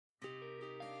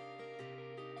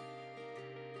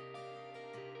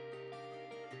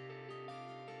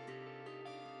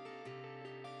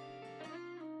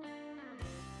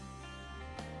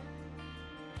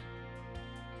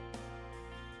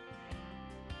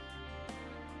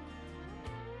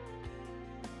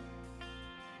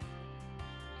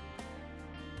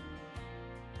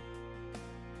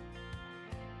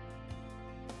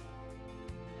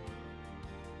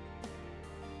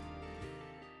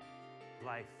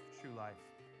life, true life.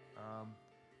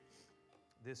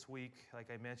 This week, like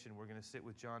I mentioned, we're going to sit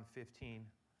with John 15.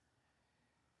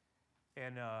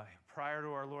 And prior to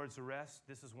our Lord's arrest,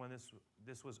 this is when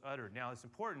this was uttered. Now, it's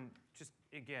important, just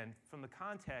again, from the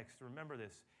context, remember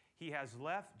this. He has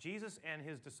left, Jesus and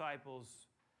his disciples,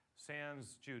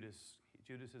 sans Judas.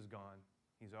 Judas is gone.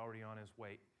 He's already on his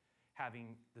way,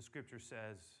 having, the scripture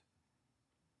says,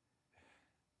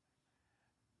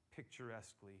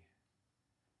 picturesquely,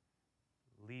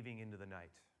 leaving into the night.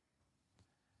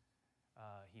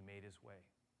 He made his way.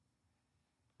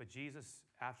 But Jesus,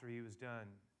 after he was done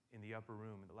in the upper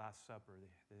room, in the Last Supper,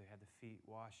 they had the feet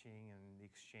washing and the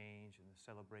exchange and the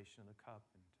celebration of the cup.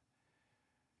 And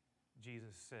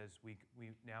Jesus says,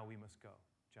 now we must go.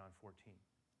 John 14.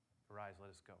 Arise, let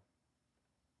us go.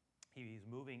 He's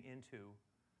moving into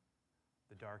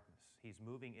the darkness. He's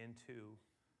moving into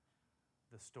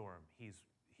the storm. He's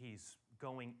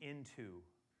going into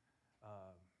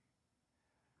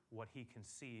what he can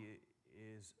see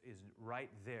is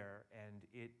right there, and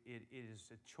it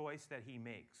is a choice that he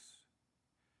makes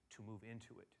to move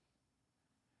into it.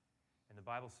 And the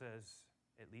Bible says,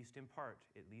 at least in part,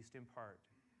 that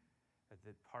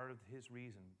part of his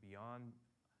reason beyond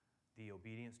the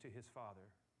obedience to his Father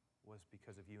was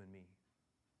because of you and me.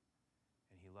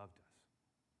 And he loved us.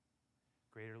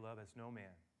 Greater love has no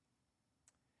man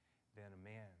than a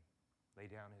man lay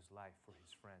down his life for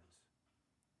his friends.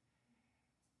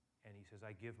 And he says,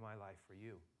 I give my life for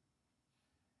you.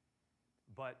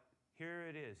 But here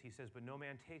it is. He says, but no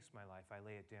man takes my life, I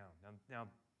lay it down.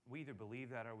 Now we either believe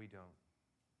that or we don't.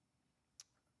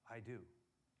 I do.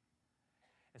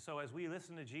 And so as we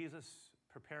listen to Jesus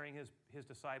preparing his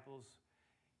disciples,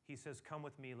 he says, come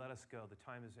with me, let us go. The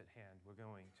time is at hand. We're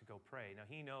going to go pray. Now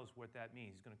he knows what that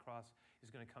means. He's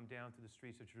going to come down through the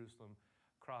streets of Jerusalem,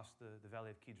 cross the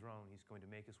valley of Kidron. He's going to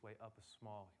make his way up a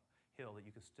small hill that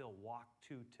you can still walk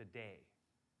to today.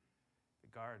 The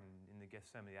garden in the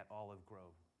Gethsemane, that olive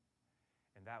grove.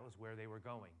 And that was where they were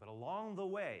going. But along the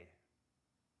way,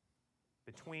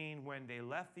 between when they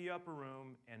left the upper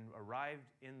room and arrived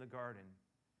in the garden,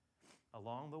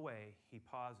 along the way, he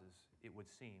pauses, it would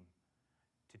seem,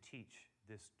 to teach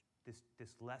this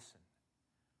lesson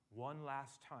one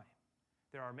last time.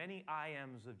 There are many I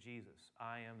ams of Jesus.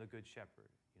 I am the good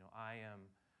shepherd. I am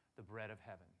the bread of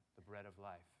heaven, the bread of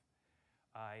life.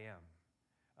 I am.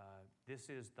 This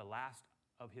is the last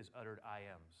of his uttered I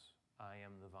ams. I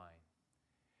am the vine.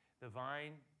 The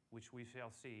vine, which we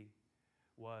shall see,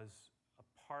 was a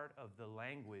part of the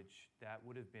language that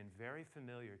would have been very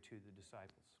familiar to the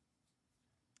disciples.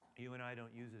 You and I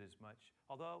don't use it as much,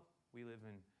 although we live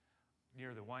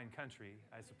near the wine country,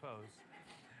 I suppose.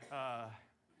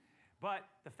 But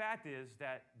the fact is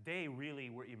that they really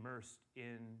were immersed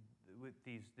with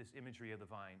this imagery of the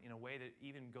vine in a way that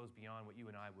even goes beyond what you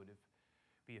and I would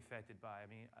be affected by. I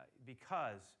mean,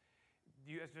 because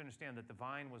you have to understand that the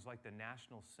vine was like the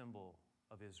national symbol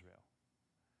of Israel.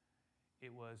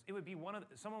 It would be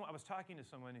I was talking to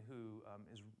someone who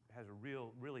has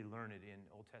really learned in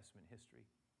Old Testament history,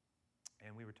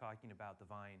 and we were talking about the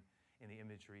vine in the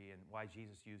imagery and why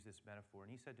Jesus used this metaphor.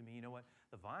 And he said to me, you know what?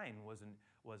 The vine was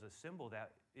a symbol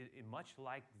that, much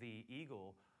like the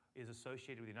eagle is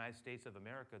associated with the United States of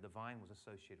America, the vine was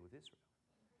associated with Israel.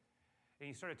 And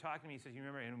he started talking to me, he says, you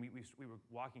remember, and we were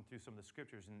walking through some of the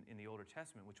scriptures in the Older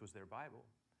Testament, which was their Bible.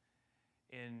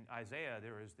 In Isaiah,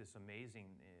 there is this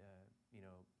amazing,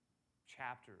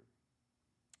 chapter,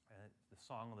 the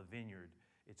Song of the Vineyard,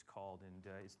 it's called, and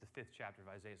it's the 5th chapter of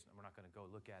Isaiah. So we're not going to go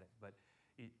look at it, but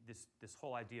this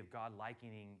whole idea of God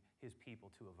likening his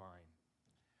people to a vine.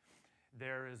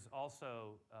 There is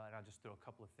also, and I'll just throw a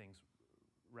couple of things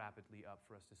rapidly up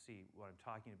for us to see what I'm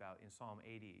talking about. In Psalm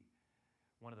 80,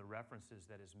 one of the references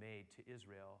that is made to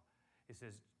Israel,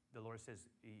 the Lord says,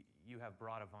 you have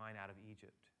brought a vine out of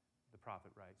Egypt, the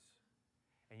prophet writes,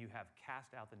 and you have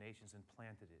cast out the nations and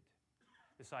planted it.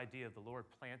 This idea of the Lord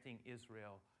planting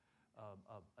Israel,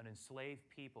 an enslaved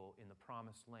people in the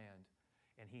promised land.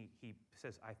 And he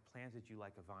says, I've planted you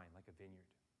like a vine, like a vineyard,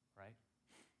 right?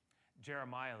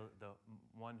 Jeremiah, the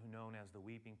one who known as the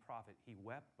weeping prophet, he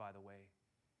wept, by the way,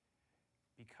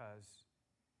 because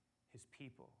his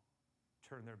people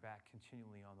turned their back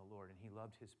continually on the Lord, and he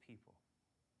loved his people.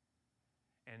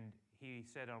 And he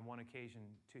said on one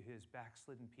occasion to his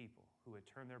backslidden people who had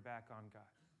turned their back on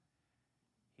God,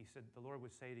 he said, the Lord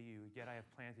would say to you, yet I have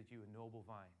planted you a noble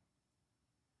vine.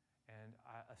 And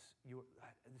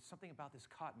something about this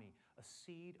caught me, a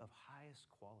seed of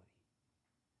highest quality.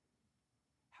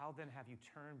 How then have you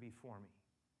turned before me?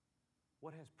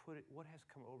 What has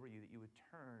come over you that you would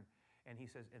turn? And he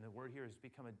says, and the word here is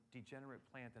become a degenerate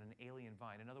plant and an alien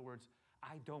vine. In other words,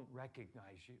 I don't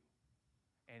recognize you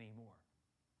anymore.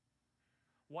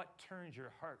 What turned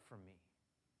your heart from me?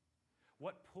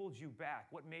 What pulled you back?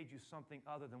 What made you something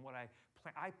other than what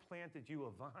I planted you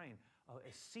a vine,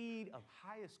 a seed of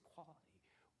highest quality.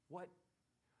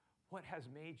 What has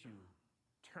made you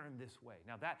turn this way?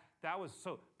 Now that was,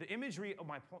 so the imagery of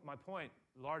my point,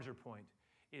 larger point,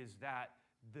 is that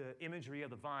the imagery of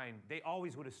the vine, they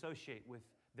always would associate with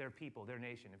their people, their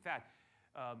nation. In fact,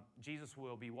 Jesus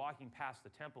will be walking past the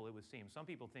temple, it would seem. Some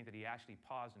people think that he actually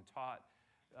paused and taught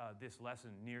this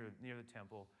lesson near the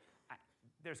temple.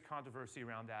 There's controversy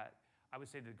around that. I would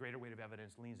say the greater weight of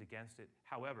evidence leans against it.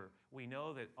 However, we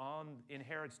know that in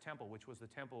Herod's temple, which was the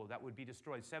temple that would be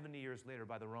destroyed 70 years later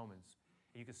by the Romans,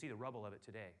 and you can see the rubble of it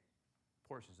today,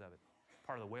 portions of it.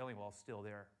 Part of the Wailing Wall is still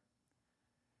there.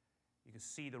 You can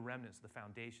see the remnants, the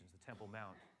foundations, the Temple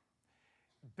Mount.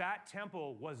 That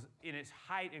temple was in its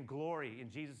height and glory in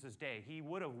Jesus' day. He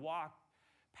would have walked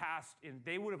past, and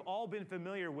they would have all been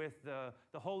familiar with the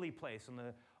holy place. And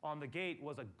on the gate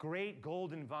was a great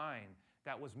golden vine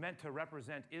that was meant to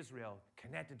represent Israel,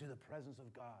 connected to the presence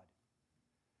of God.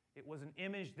 It was an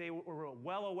image they were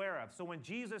well aware of. So when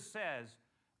Jesus says,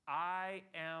 I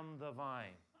am the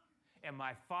vine, and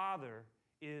my Father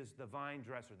is the vine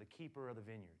dresser, the keeper of the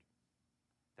vineyard.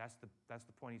 That's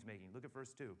the point he's making. Look at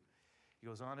verse 2. He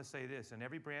goes on to say this, and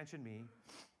every branch in me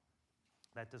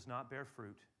that does not bear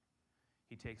fruit,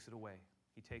 he takes it away.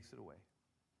 He takes it away.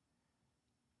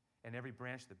 And every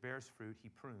branch that bears fruit, he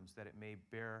prunes, that it may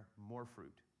bear more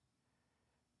fruit.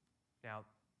 Now,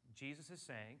 Jesus is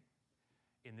saying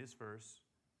in this verse,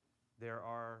 there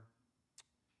are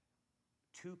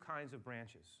two kinds of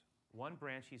branches. One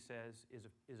branch, he says,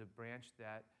 is a branch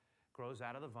that grows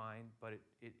out of the vine, but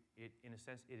it in a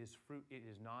sense, it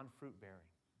is non-fruit bearing.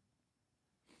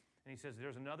 And he says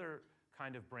there's another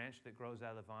kind of branch that grows out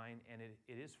of the vine, and it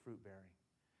is fruit bearing.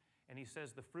 And he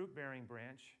says the fruit bearing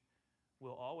branch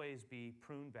will always be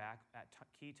pruned back at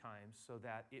key times so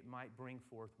that it might bring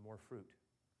forth more fruit.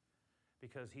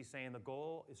 Because he's saying the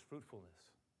goal is fruitfulness.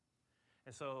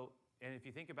 And if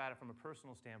you think about it from a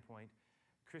personal standpoint,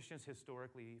 Christians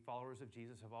historically, followers of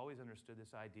Jesus, have always understood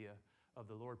this idea of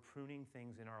the Lord pruning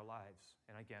things in our lives.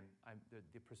 And again,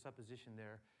 the presupposition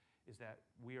there is that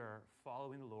we are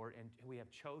following the Lord and we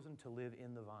have chosen to live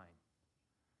in the vine.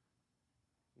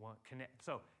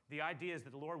 So the idea is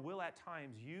that the Lord will at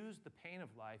times use the pain of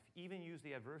life, even use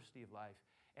the adversity of life,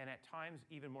 and at times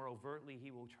even more overtly, he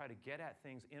will try to get at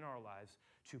things in our lives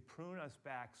to prune us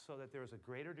back so that there is a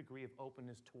greater degree of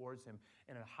openness towards him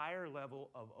and a higher level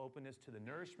of openness to the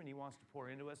nourishment he wants to pour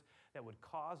into us that would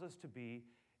cause us to be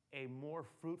a more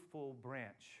fruitful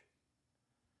branch.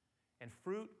 And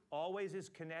fruit always is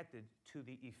connected to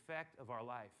the effect of our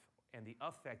life and the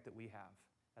effect that we have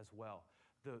as well.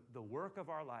 The work of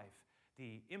our life,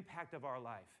 the impact of our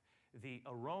life, the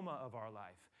aroma of our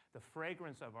life, the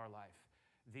fragrance of our life,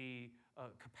 the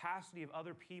capacity of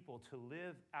other people to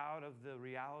live out of the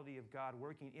reality of God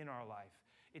working in our life.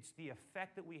 It's the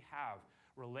effect that we have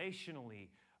relationally.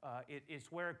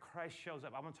 It's where Christ shows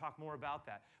up. I'm going to talk more about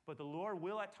that. But the Lord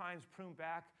will at times prune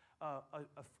back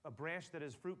a branch that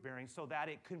is fruit-bearing so that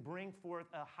it can bring forth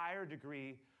a higher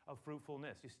degree of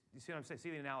fruitfulness. You see what I'm saying?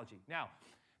 See the analogy? Now,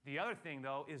 the other thing,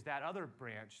 though, is that other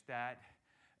branch that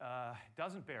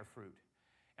doesn't bear fruit.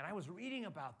 And I was reading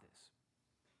about this.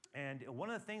 And one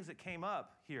of the things that came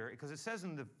up here, because it says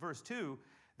in the verse 2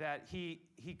 that he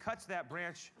cuts that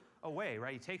branch away,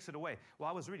 right? He takes it away. Well,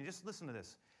 I was reading, just listen to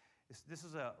this. This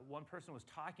is one person was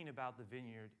talking about the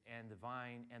vineyard and the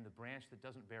vine and the branch that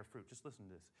doesn't bear fruit. Just listen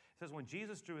to this. It says, when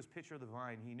Jesus drew his picture of the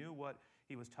vine, he knew what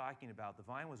he was talking about. The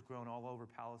vine was grown all over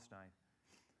Palestine.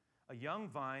 A young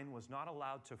vine was not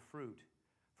allowed to fruit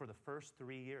for the first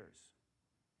 3 years.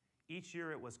 Each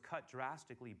year it was cut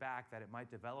drastically back that it might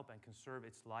develop and conserve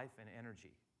its life and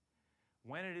energy.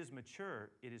 When it is mature,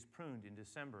 it is pruned in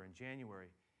December and January,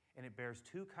 and it bears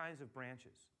two kinds of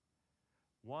branches.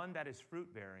 One that is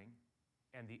fruit-bearing,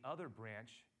 and the other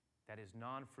branch that is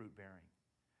non-fruit-bearing.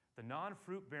 The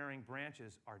non-fruit-bearing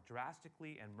branches are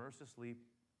drastically and mercilessly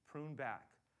pruned back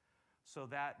so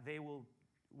that they will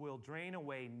drain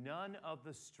away none of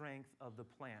the strength of the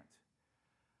plant.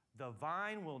 The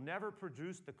vine will never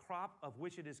produce the crop of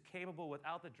which it is capable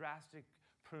without the drastic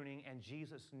pruning, and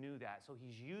Jesus knew that. So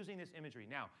he's using this imagery.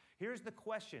 Now, here's the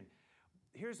question.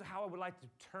 Here's how I would like to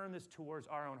turn this towards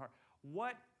our own heart.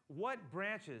 What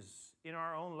branches in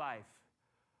our own life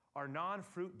are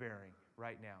non-fruit bearing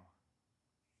right now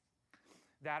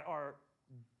that are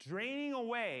draining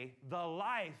away the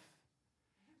life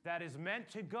that is meant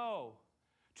to go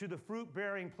to the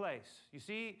fruit-bearing place? You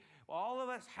see, all of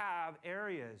us have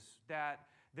areas that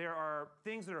There are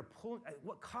things that are pulling.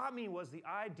 What caught me was the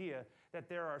idea that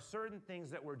there are certain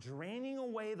things that were draining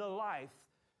away the life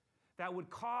that would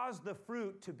cause the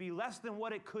fruit to be less than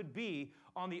what it could be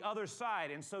on the other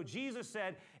side. And so Jesus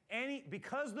said,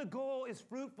 because the goal is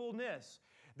fruitfulness,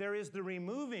 there is the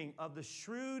removing of the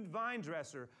shrewd vine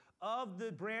dresser of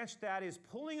the branch that is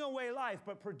pulling away life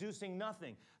but producing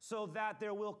nothing, so that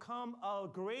there will come a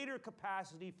greater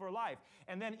capacity for life.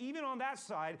 And then even on that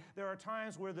side, there are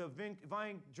times where the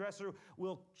vine dresser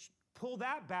will pull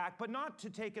that back, but not to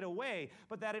take it away,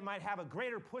 but that it might have a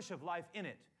greater push of life in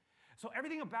it. So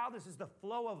everything about this is the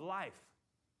flow of life.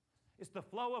 It's the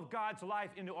flow of God's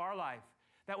life into our life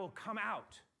that will come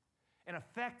out and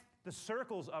affect the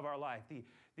circles of our life,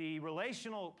 the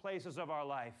relational places of our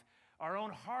life, our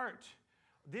own heart.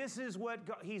 This is what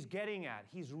he's getting at.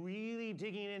 He's really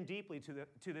digging in deeply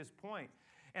to this point.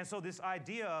 And so this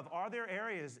idea of, are there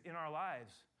areas in our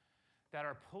lives that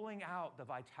are pulling out the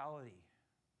vitality?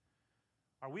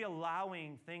 Are we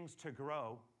allowing things to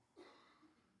grow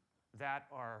that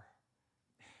are,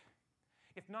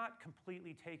 if not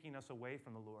completely taking us away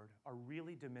from the Lord, are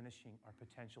really diminishing our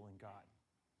potential in God?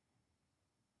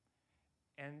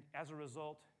 And as a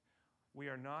result, we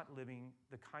are not living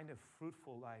the kind of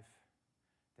fruitful life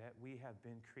that we have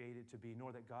been created to be,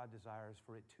 nor that God desires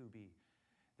for it to be.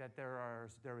 That there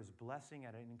is blessing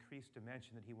at an increased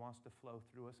dimension that he wants to flow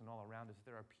through us and all around us.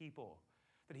 There are people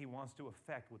that he wants to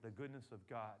affect with the goodness of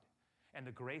God and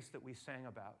the grace that we sang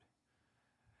about.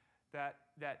 That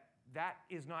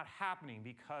is not happening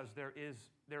because there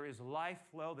is life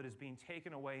flow that is being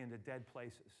taken away into dead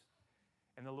places.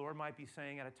 And the Lord might be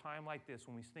saying at a time like this,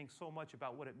 when we think so much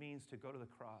about what it means to go to the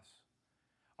cross,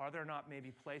 are there not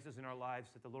maybe places in our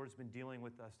lives that the Lord's been dealing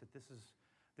with us, that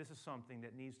this is something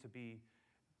that needs to be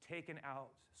taken out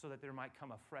so that there might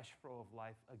come a fresh flow of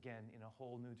life again in a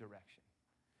whole new direction?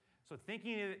 So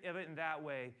thinking of it in that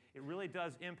way, it really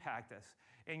does impact us.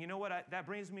 And you know what? That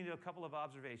brings me to a couple of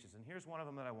observations. And here's one of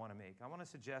them that I want to make. I want to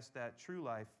suggest that true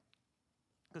life,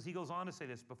 because he goes on to say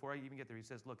this before I even get there. He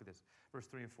says, look at this, verse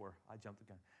 3 and 4. I jumped the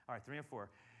gun. All right, 3 and 4.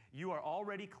 You are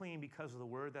already clean because of the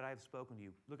word that I have spoken to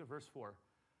you. Look at verse 4.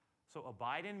 So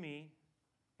abide in me,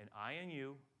 and I in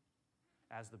you,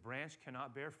 as the branch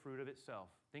cannot bear fruit of itself.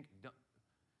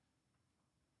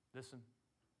 Listen,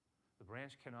 the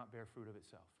branch cannot bear fruit of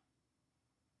itself.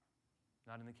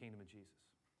 Not in the kingdom of Jesus.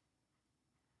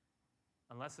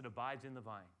 Unless it abides in the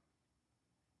vine.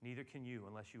 Neither can you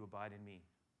unless you abide in me.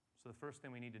 So the first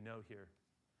thing we need to note here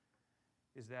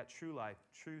is that true life,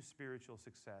 true spiritual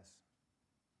success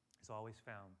is always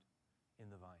found in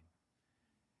the vine.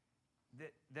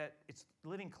 That it's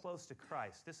living close to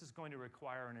Christ. This is going to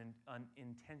require an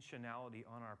intentionality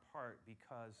on our part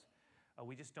because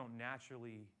we just don't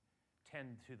naturally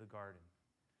tend to the garden.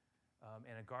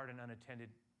 And a garden unattended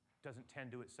doesn't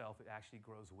tend to itself, it actually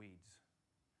grows weeds.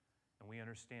 And we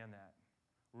understand that.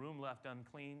 Room left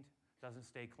uncleaned doesn't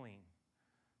stay clean.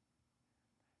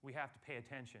 We have to pay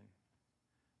attention.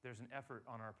 There's an effort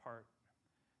on our part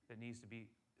that needs to be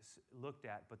looked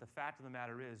at, but the fact of the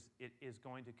matter is, it is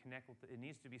going to connect with, it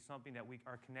needs to be something that we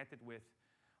are connected with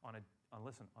on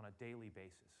a daily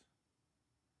basis.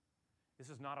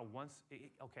 This is not a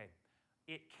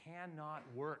it cannot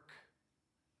work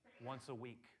once a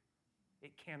week.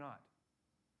 It cannot.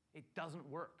 It doesn't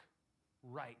work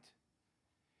right.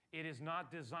 It is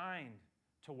not designed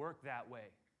to work that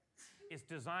way. It's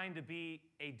designed to be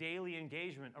a daily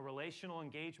engagement, a relational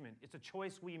engagement. It's a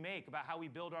choice we make about how we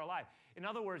build our life. In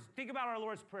other words, think about our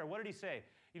Lord's Prayer. What did he say?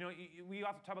 You know, we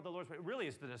often talk about the Lord's Prayer. Really,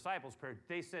 it's the disciples' prayer.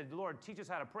 They said, Lord, teach us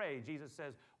how to pray. Jesus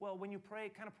says, well, when you pray,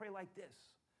 kind of pray like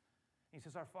this. And he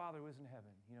says, our Father who is in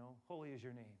heaven, you know, holy is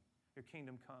your name. Your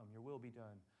kingdom come, your will be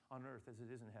done on earth as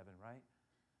it is in heaven, right?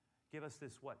 Give us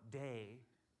this, day,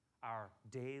 our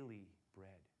daily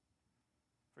bread.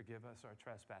 Forgive us our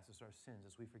trespasses, our sins,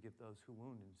 as we forgive those who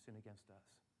wound and sin against us.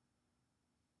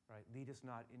 Right? Lead us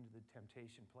not into the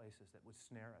temptation places that would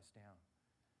snare us down,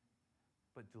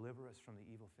 but deliver us from the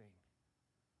evil thing.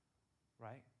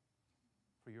 Right?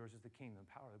 For yours is the kingdom,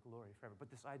 the power, the glory forever. But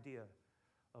this idea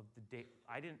of the day,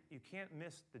 you can't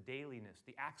miss the dailiness.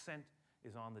 The accent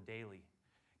is on the daily.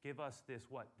 Give us this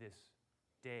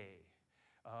day,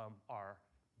 our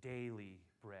daily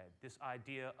bread. This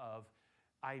idea of,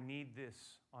 I need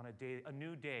this on a day, a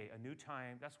new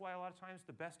time. That's why a lot of times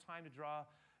the best time to draw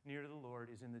near to the Lord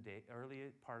is in the day, early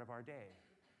part of our day,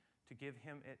 to give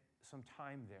him some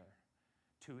time there,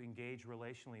 to engage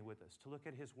relationally with us, to look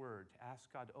at his word, to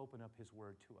ask God to open up his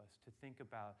word to us, to think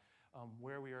about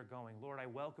where we are going. Lord, I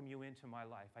welcome you into my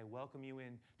life. I welcome you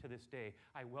into this day.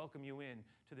 I welcome you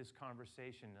into this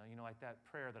conversation. Like that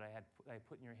prayer that I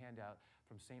put in your handout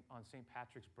on St.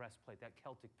 Patrick's breastplate, that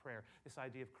Celtic prayer, this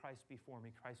idea of Christ before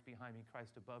me, Christ behind me,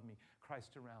 Christ above me,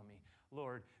 Christ around me.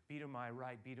 Lord, be to my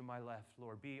right, be to my left.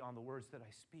 Lord, be on the words that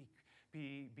I speak.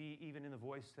 Be even in the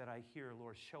voice that I hear.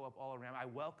 Lord, show up all around. I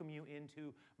welcome you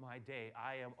into my day.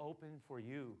 I am open for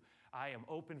you. I am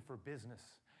open for business.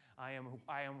 I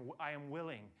am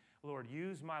willing. Lord,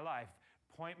 use my life.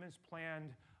 Appointments planned,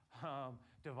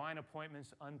 divine appointments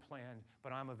unplanned,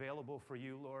 but I'm available for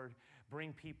you, Lord.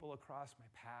 Bring people across my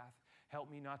path. Help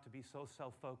me not to be so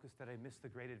self-focused that I miss the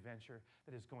great adventure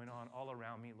that is going on all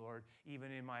around me, Lord.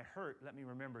 Even in my hurt, let me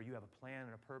remember you have a plan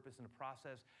and a purpose and a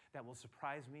process that will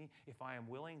surprise me. If I am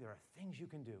willing, there are things you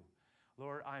can do.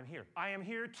 Lord, I am here. I am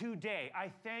here today.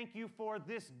 I thank you for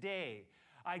this day.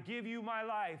 I give you my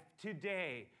life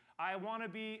today. I want to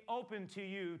be open to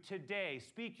you today.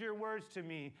 Speak your words to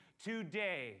me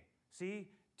today. See?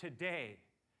 Today.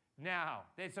 Now.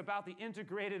 It's about the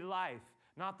integrated life,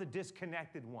 not the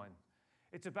disconnected one.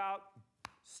 It's about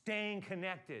staying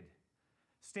connected.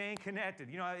 Staying connected.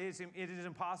 It is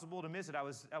impossible to miss it. I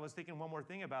was thinking one more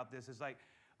thing about this. It's like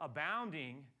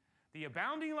abounding. The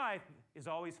abounding life is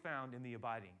always found in the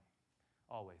abiding.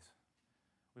 Always.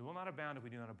 We will not abound if we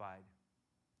do not abide.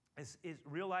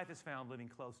 Real life is found living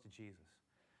close to Jesus.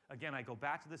 Again, I go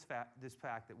back to this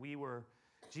fact that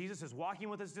Jesus is walking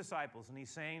with his disciples, and he's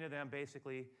saying to them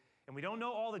basically, and we don't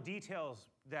know all the details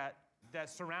that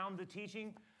surround the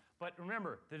teaching, but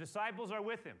remember, the disciples are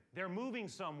with him. They're moving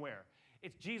somewhere.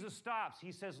 Jesus stops.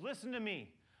 He says, listen to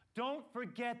me. Don't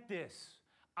forget this.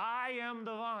 I am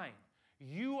the vine.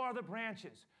 You are the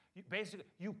branches. Basically,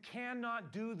 you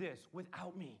cannot do this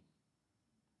without me.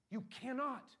 You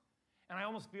cannot. And I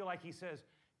almost feel like he says,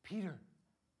 Peter,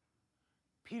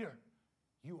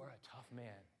 you are a tough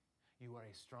man. You are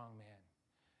a strong man.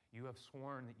 You have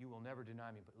sworn that you will never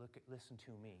deny me, but listen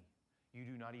to me. You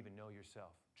do not even know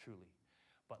yourself, truly.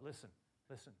 But listen,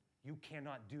 you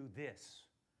cannot do this.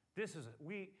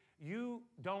 You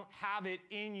don't have it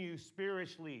in you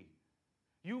spiritually.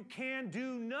 You can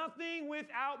do nothing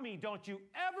without me. Don't you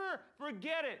ever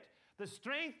forget it. The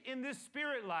strength in this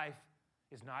spirit life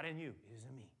is not in you, it is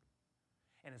in me.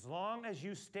 And as long as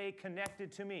you stay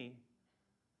connected to me,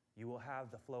 you will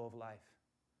have the flow of life.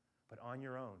 But on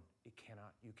your own, you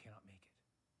cannot make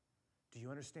it. Do you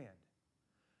understand?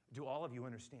 Do all of you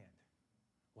understand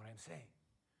what I'm saying?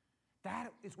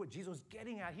 That is what Jesus was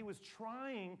getting at. He was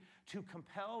trying to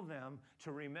compel them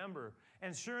to remember.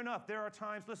 And sure enough, there are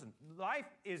times, listen, life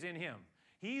is in him.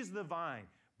 He's the vine.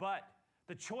 But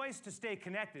the choice to stay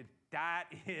connected, that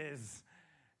is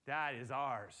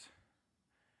ours.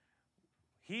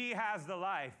 He has the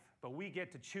life, but we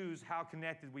get to choose how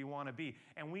connected we want to be.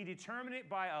 And we determine it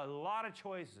by a lot of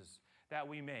choices that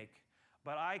we make.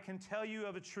 But I can tell you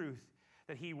of a truth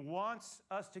that he wants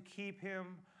us to keep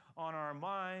him on our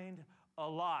mind a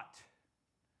lot.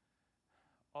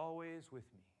 Always with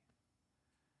me.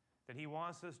 That he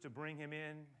wants us to bring him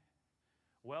in,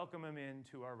 welcome him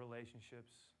into our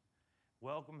relationships,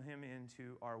 welcome him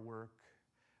into our work,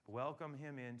 welcome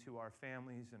him into our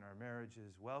families and our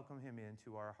marriages, welcome him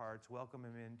into our hearts, welcome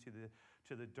him into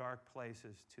the dark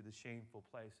places, to the shameful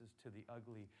places, to the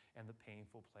ugly and the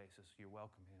painful places. You're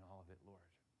welcome in all of it, Lord.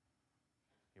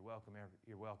 You're welcome.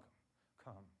 You're welcome.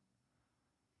 Come.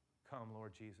 Come,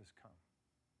 Lord Jesus, come.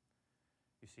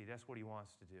 You see, that's what he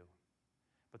wants to do.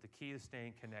 But the key is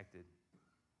staying connected.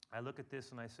 I look at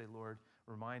this and I say, Lord,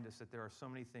 remind us that there are so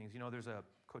many things. There's a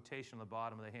quotation on the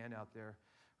bottom of the handout there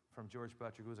from George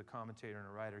Buttrick, who was a commentator and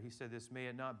a writer. He said this, may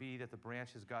it not be that the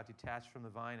branches got detached from the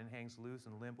vine and hangs loose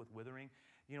and limp with withering.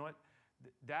 You know what?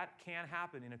 That can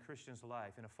happen in a Christian's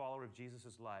life, in a follower of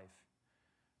Jesus' life,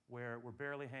 where we're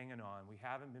barely hanging on. We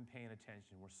haven't been paying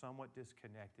attention. We're somewhat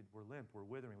disconnected. We're limp. We're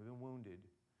withering. We've been wounded.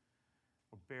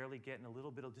 We're barely getting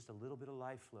just a little bit of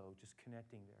life flow, just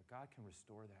connecting there. God can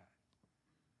restore that.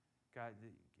 God,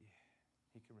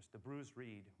 he can restore. The bruised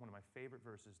reed, one of my favorite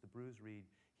verses, the bruised reed,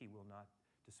 he will not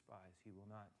despise. He will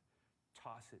not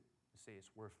toss it and say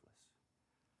it's worthless.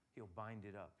 He'll bind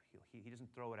it up. He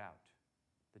doesn't throw it out.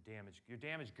 Your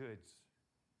damaged goods.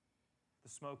 The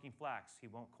smoking flax, he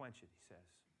won't quench it, he says.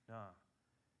 No.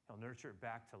 He'll nurture it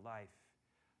back to life.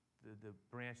 The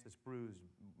branch that's bruised,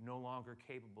 no longer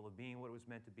capable of being what it was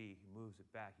meant to be, he moves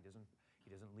it back. He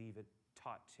doesn't leave it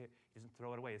he doesn't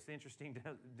throw it away. It's the interesting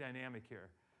dynamic here.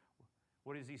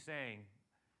 What is he saying?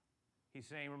 He's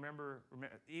saying, remember,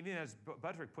 even as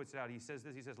Buttrick puts it out, he says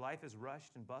this, he says, life is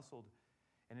rushed and bustled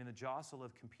and in the jostle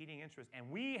of competing interests. And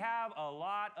we have a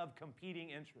lot of competing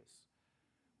interests.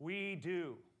 We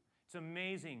do. It's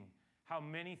amazing how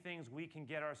many things we can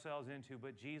get ourselves into.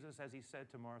 But Jesus, as he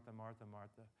said to Martha, Martha,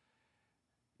 Martha,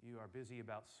 you are busy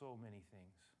about so many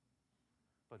things,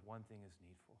 but one thing is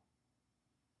needful.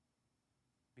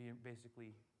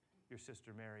 Basically, your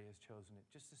sister Mary has chosen it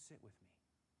just to sit with me.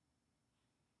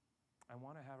 I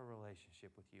want to have a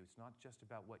relationship with you. It's not just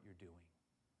about what you're doing.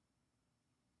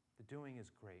 The doing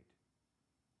is great,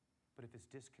 but if it's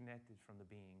disconnected from the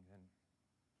being, then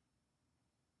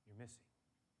you're missing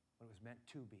what it was meant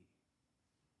to be.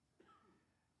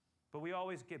 But we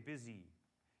always get busy,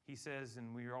 he says,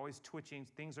 and we are always twitching.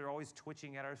 Things are always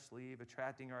twitching at our sleeve,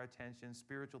 attracting our attention.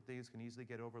 Spiritual things can easily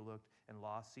get overlooked and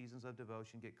lost. Seasons of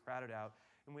devotion get crowded out.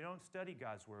 And we don't study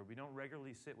God's word. We don't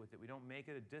regularly sit with it. We don't make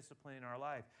it a discipline in our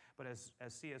life. But as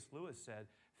C.S. Lewis said,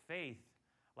 faith,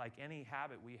 like any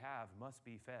habit we have, must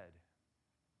be fed.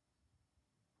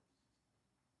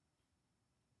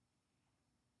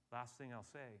 Last thing I'll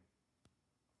say,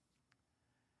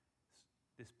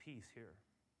 this piece here.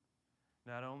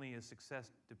 Not only is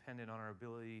success dependent on our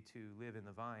ability to live in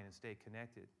the vine and stay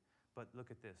connected, but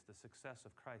look at this, the success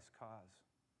of Christ's cause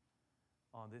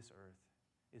on this earth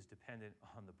is dependent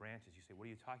on the branches. You say, what are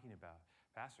you talking about?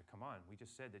 Pastor, come on. We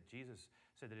just said that Jesus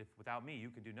said that if without me you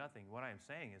can do nothing. What I am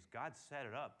saying is God set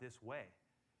it up this way.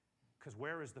 Because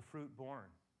where is the fruit born?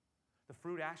 The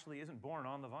fruit actually isn't born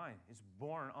on the vine. It's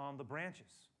born on the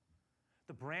branches.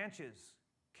 The branches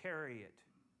carry it.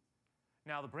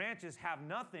 Now, the branches have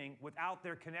nothing without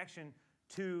their connection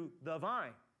to the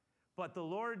vine. But the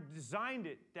Lord designed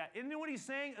it. Isn't it what he's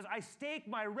saying? Is I stake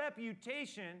my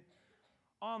reputation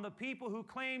on the people who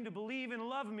claim to believe and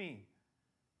love me.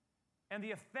 And the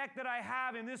effect that I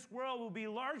have in this world will be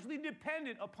largely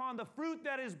dependent upon the fruit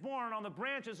that is born on the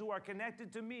branches who are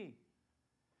connected to me.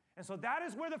 And so that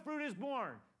is where the fruit is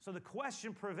born. So the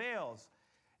question prevails.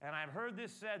 And I've heard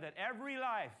this said that every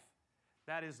life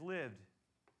that is lived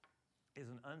is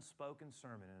an unspoken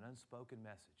sermon, an unspoken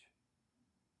message.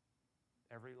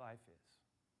 Every life is.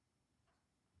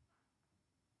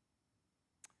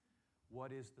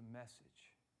 What is the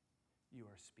message you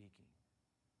are speaking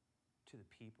to the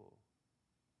people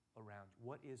around you?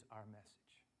 What is our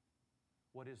message?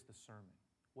 What is the sermon?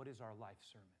 What is our life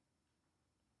sermon?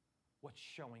 What's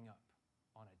showing up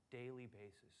on a daily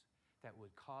basis that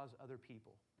would cause other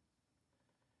people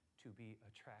to be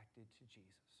attracted to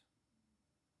Jesus?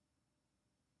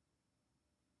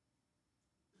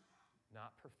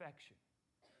 Not perfection,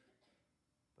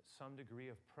 but some degree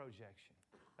of projection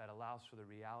that allows for the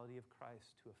reality of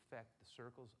Christ to affect the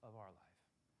circles of our life.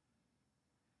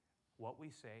 What we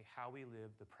say, how we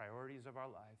live, the priorities of our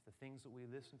life, the things that we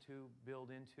listen to,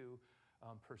 build into,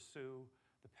 pursue,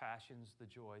 the passions, the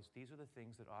joys, these are the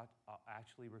things that ought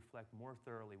actually reflect more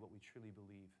thoroughly what we truly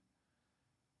believe.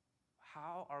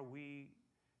 How are we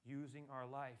using our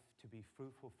life to be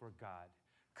fruitful for God?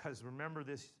 Because remember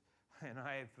this, and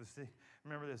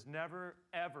remember this, never,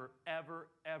 ever, ever,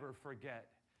 ever forget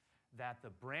that the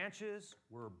branches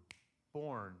were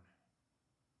born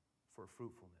for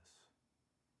fruitfulness.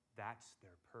 That's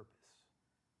their purpose.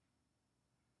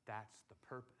 That's the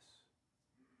purpose.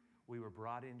 We were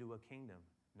brought into a kingdom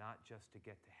not just to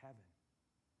get to heaven,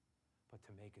 but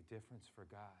to make a difference for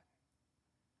God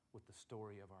with the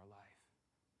story of our life,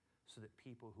 so that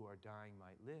people who are dying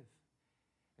might live,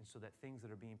 and so that things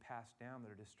that are being passed down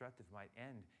that are destructive might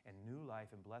end, and new life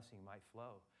and blessing might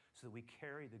flow, so that we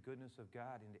carry the goodness of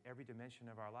God into every dimension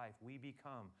of our life. We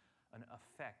become an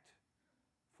effect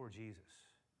for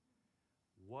Jesus.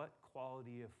 What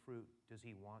quality of fruit does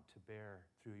he want to bear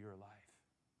through your life,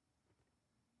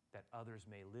 that others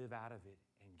may live out of it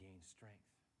and gain strength?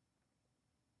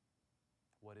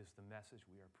 What is the message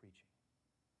we are preaching?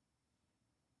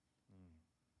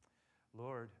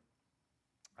 Lord,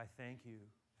 I thank you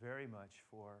very much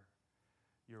for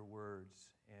your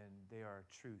words, and they are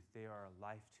truth. They are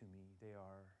life to me. They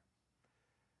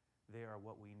are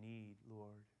what we need,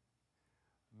 Lord.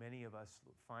 Many of us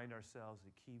find ourselves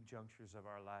at key junctures of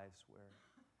our lives where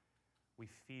we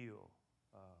feel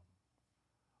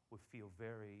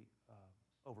very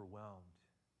overwhelmed.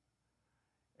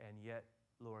 And yet,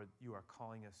 Lord, you are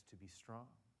calling us to be strong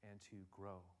and to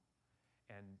grow.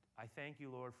 And I thank you,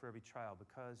 Lord, for every trial,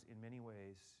 because in many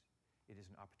ways it is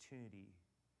an opportunity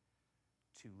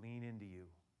to lean into you.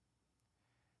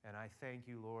 And I thank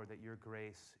you, Lord, that your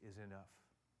grace is enough.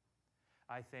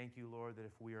 I thank you, Lord, that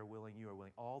if we are willing, you are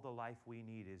willing. All the life we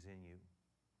need is in you.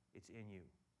 It's in you.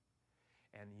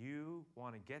 And you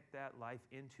want to get that life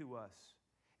into us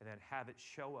and then have it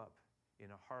show up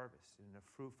in a harvest and in a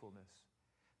fruitfulness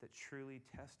that truly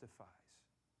testifies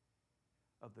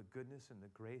of the goodness and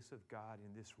the grace of God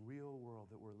in this real world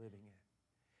that we're living in.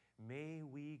 May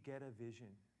we get a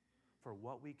vision for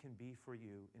what we can be for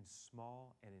you in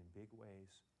small and in big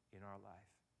ways in our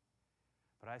life.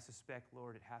 But I suspect,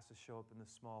 Lord, it has to show up in the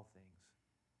small things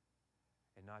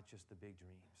and not just the big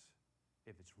dreams,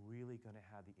 if it's really going to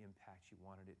have the impact you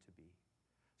wanted it to be.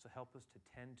 So help us to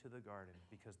tend to the garden,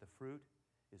 because the fruit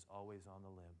is always on the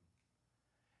limb.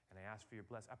 And I ask for your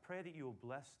blessing. I pray that you will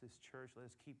bless this church. Let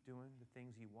us keep doing the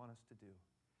things you want us to do,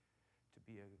 to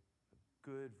be a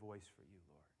good voice for you,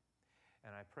 Lord.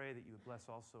 And I pray that you would bless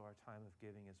also our time of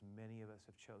giving, as many of us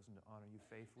have chosen to honor you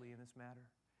faithfully in this matter.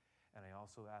 And I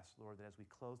also ask, Lord, that as we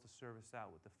close the service out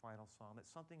with the final song, that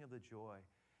something of the joy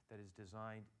that is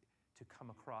designed to come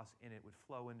across in it would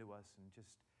flow into us and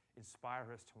just inspire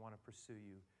us to want to pursue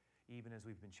you, even as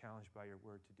we've been challenged by your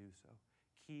word to do so.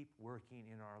 Keep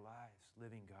working in our lives,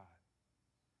 living God.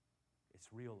 It's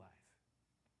real life.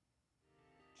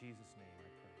 In Jesus' name I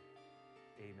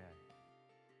pray. Amen.